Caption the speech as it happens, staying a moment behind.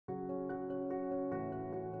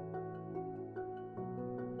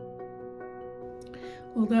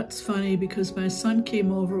Well, that's funny because my son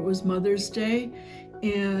came over, it was Mother's Day,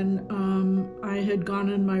 and I had gone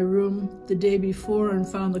in my room the day before and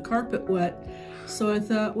found the carpet wet. So I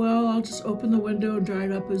thought, well, I'll just open the window and dry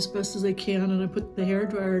it up as best as I can, and I put the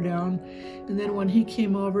hairdryer down. And then when he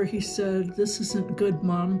came over, he said, "This isn't good,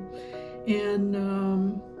 Mom." And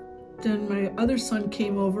then my other son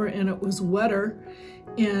came over and it was wetter.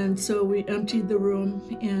 And so we emptied the room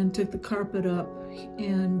and took the carpet up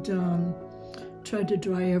and tried to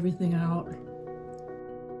dry everything out.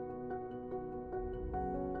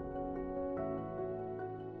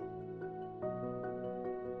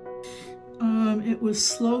 It was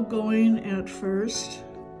slow going at first,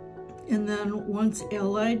 and then once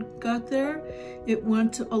Allied got there, it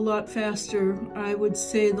went a lot faster. I would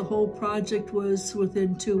say the whole project was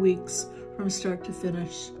within 2 weeks from start to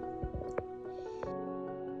finish.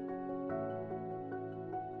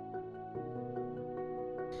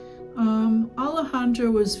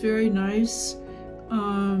 Alejandro was very nice.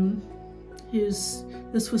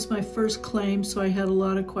 This was my first claim, so I had a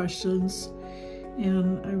lot of questions,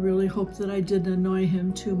 and I really hope that I didn't annoy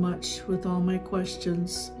him too much with all my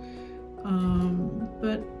questions.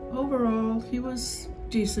 But overall, he was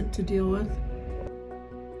decent to deal with.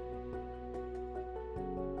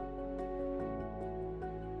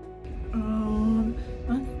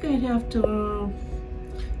 I think I'd have to,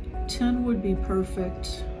 10 would be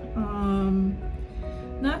perfect.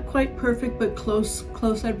 Not quite perfect, but close.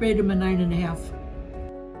 I'd rate him a 9.5.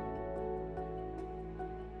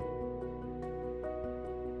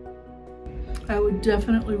 I would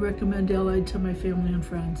definitely recommend Allied to my family and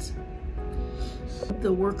friends.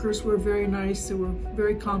 The workers were very nice. They were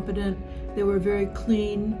very competent. They were very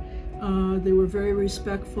clean. They were very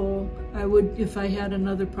respectful. I would, if I had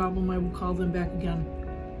another problem, I would call them back again.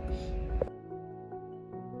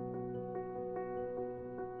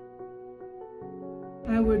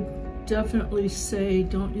 I would definitely say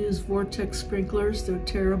don't use vortex sprinklers. They're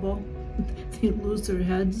terrible. They lose their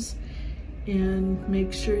heads. And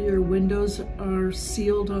make sure your windows are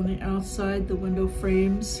sealed on the outside, the window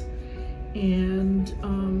frames. And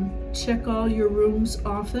check all your rooms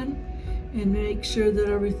often and make sure that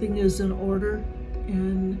everything is in order,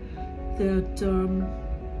 and that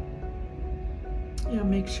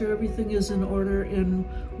make sure everything is in order, and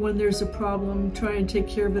when there's a problem, try and take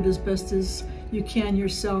care of it as best as you can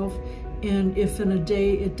yourself. And if in a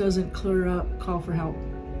day it doesn't clear up, call for help.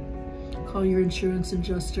 Call your insurance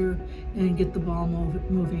adjuster and get the ball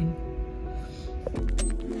moving.